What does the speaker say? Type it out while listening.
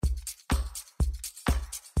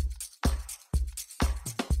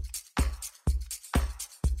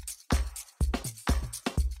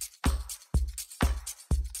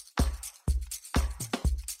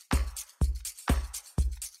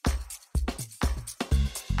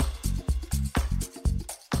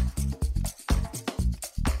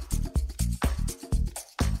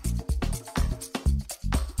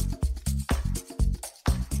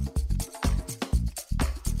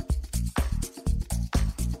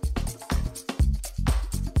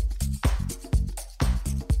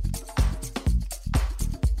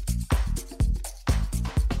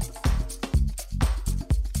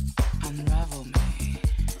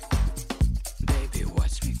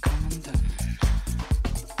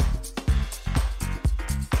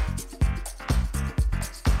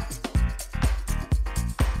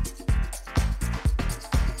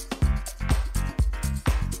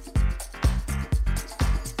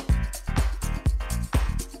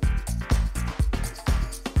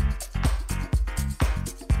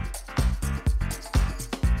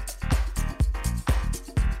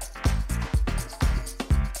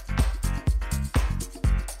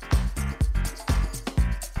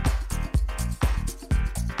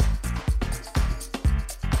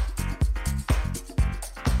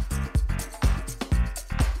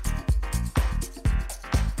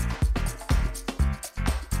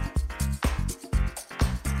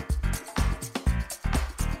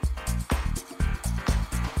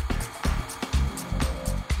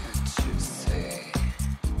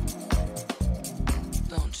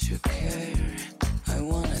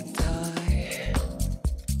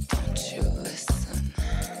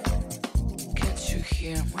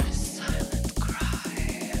hear my silent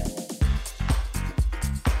cry?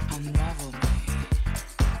 Unravel me,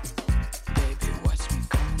 baby, watch me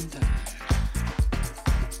come down.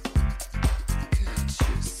 Can't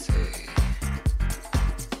you see?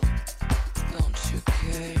 Don't you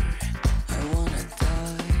care? I wanna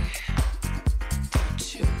die. Don't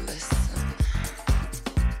you listen?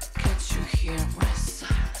 Can't you hear my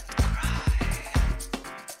silent cry?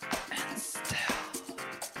 And still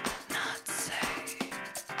not say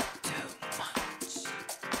too much.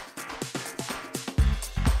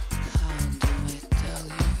 How do I tell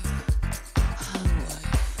you how I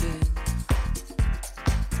feel?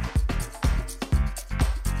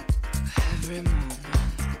 Every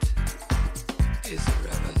moment is a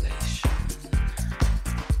revelation.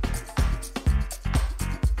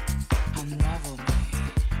 Unravel me,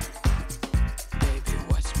 baby,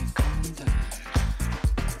 watch me come down.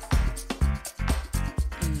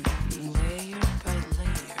 Layer by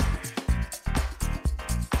layer.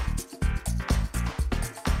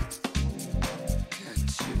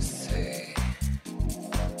 Can't you see?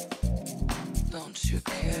 Don't you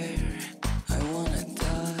care? I wanna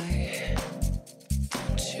die.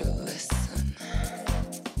 Don't you listen?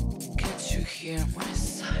 Can't you hear my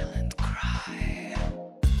silent cry?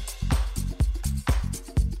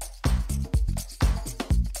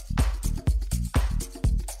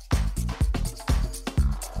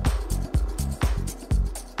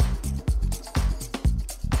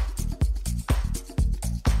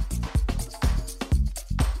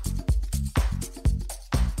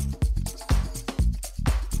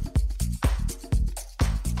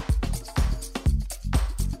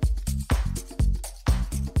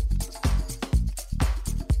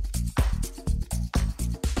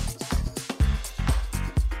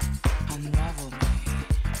 Unravel me,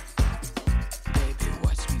 baby,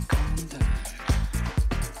 watch me come down.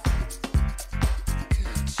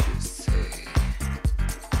 Can't you see?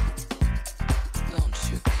 Don't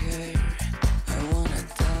you care? I wanna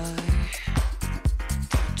die.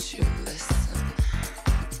 Don't you listen?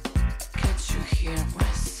 Can't you hear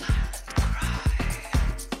my silent cry?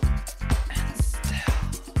 And still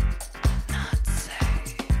not say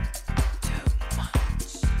too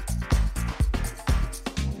much.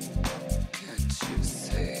 Can't you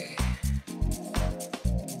see?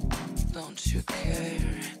 Don't you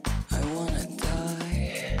care? I wanna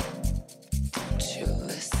die. Don't you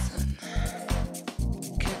listen?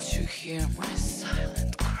 Can't you hear my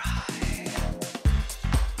silent cry?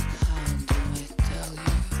 How do I tell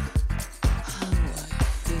you how I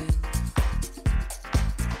feel?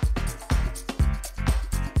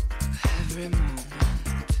 Every moment